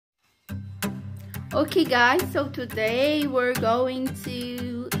Okay guys, so today we're going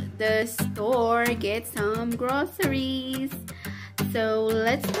to the store get some groceries. So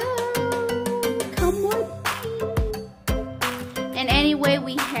let's go. Come with me. And anyway,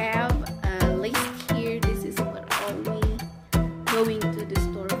 we have a list here. This is what all we going to the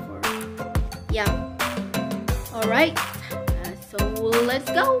store for. Yeah. Alright. So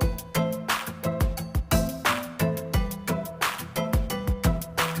let's go.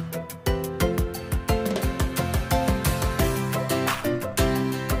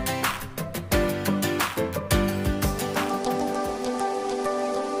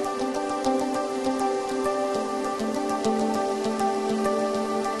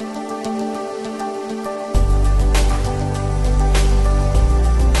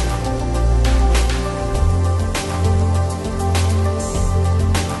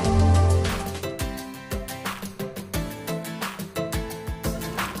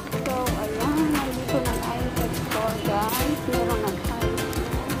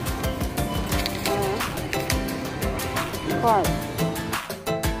 Card.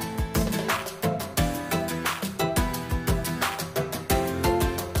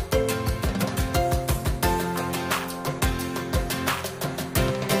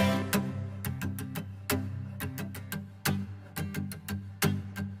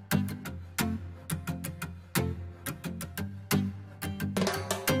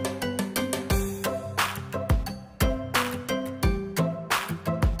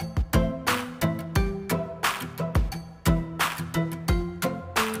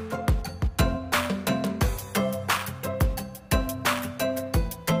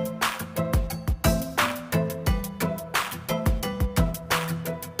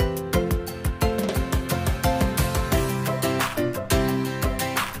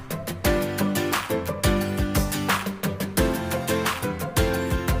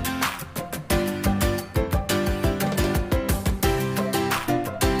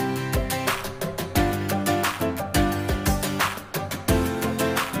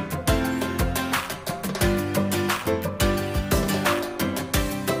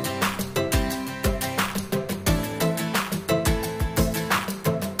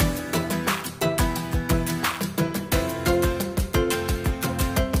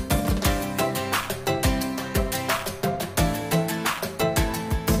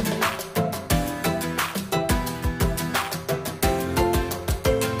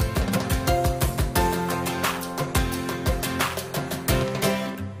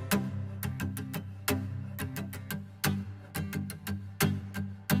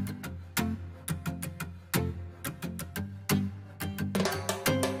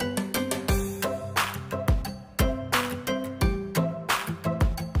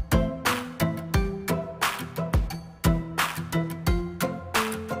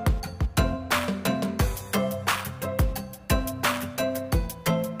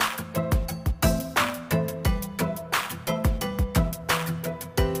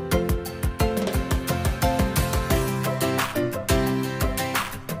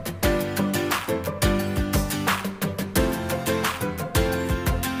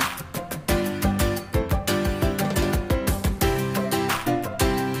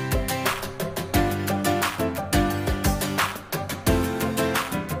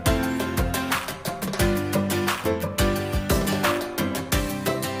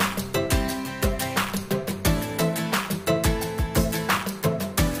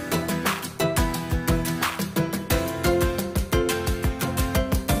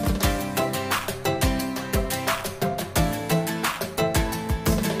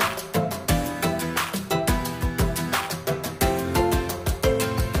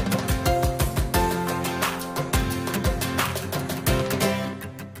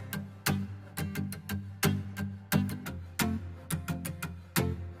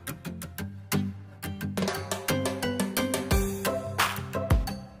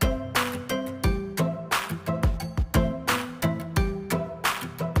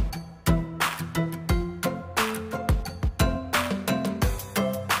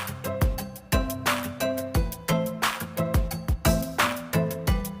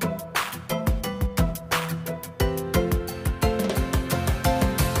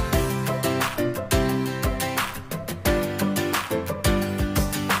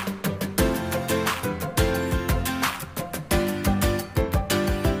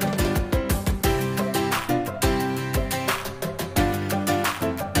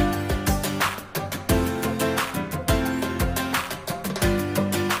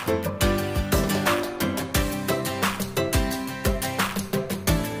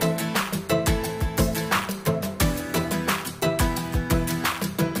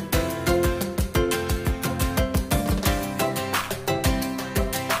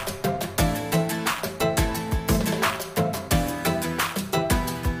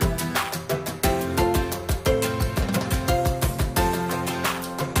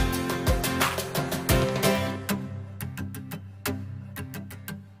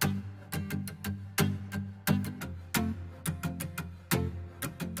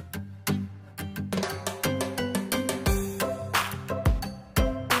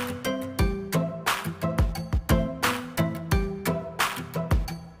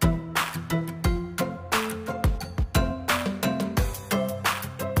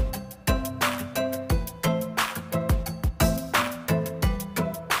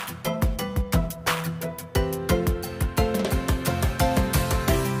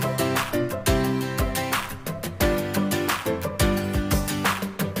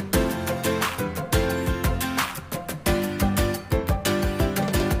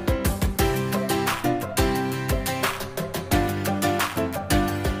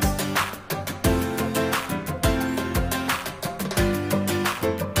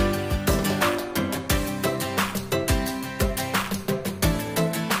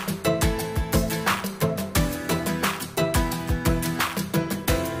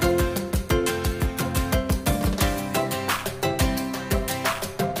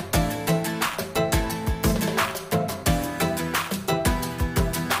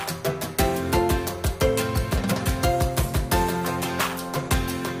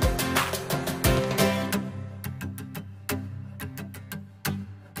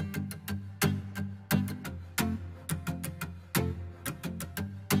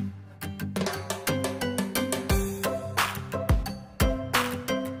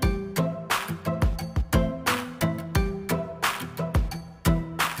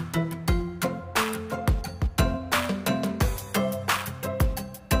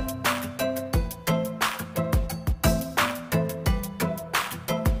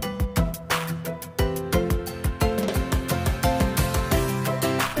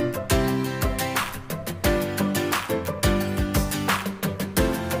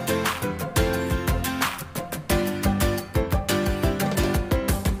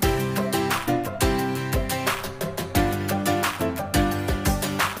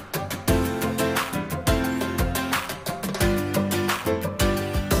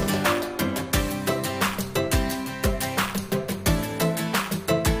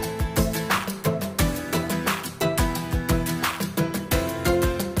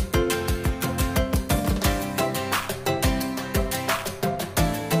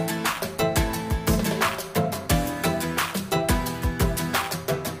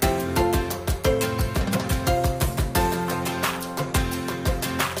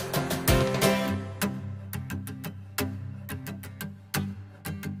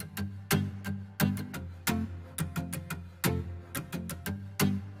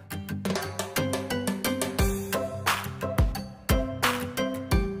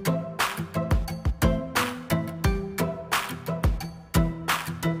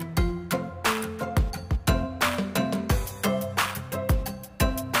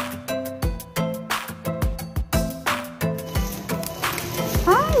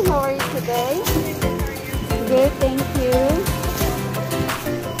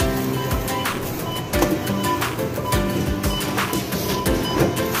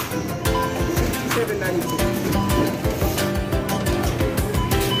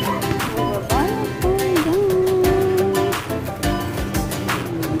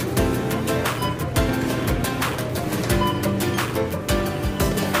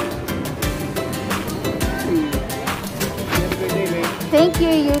 Thank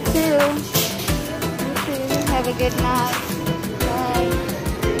you, you too. You too. Have a good night. Bye.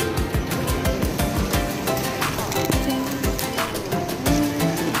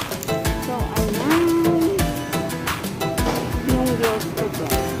 So, ayan. Yung bills ko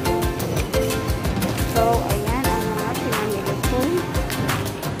dyan. So, ayan ang mga pinamili ko.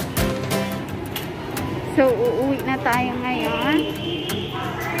 So, uuwi na tayo ngayon.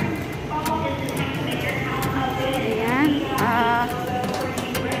 Ayan.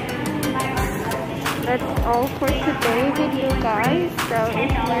 That's all for today's video, guys. So,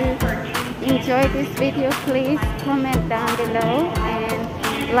 if you enjoyed this video, please comment down below and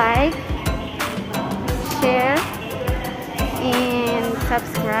like, share, and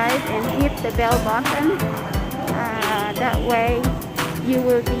subscribe, and hit the bell button. That way, you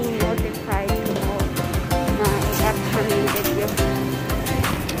will be notified of my upcoming video.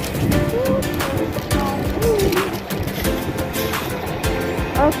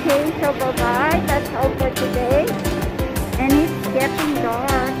 Okay, so bye-bye. That's all for today. And it's getting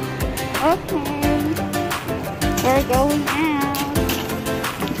dark. Okay. We're going out.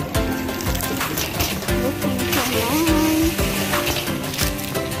 Looking so nice.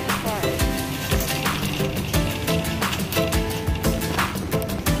 Sorry.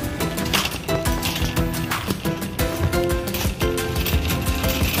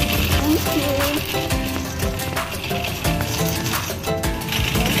 Thank you.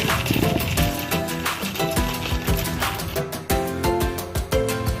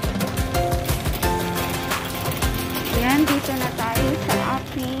 Yan, dito na tayo sa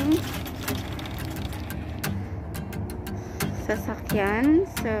ating sasakyan.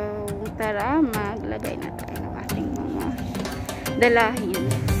 So, tara, maglagay na tayo ng ating mga dalahin.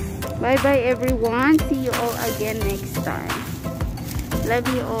 Bye-bye everyone. See you all again next time. Love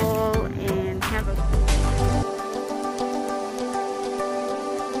you all and have a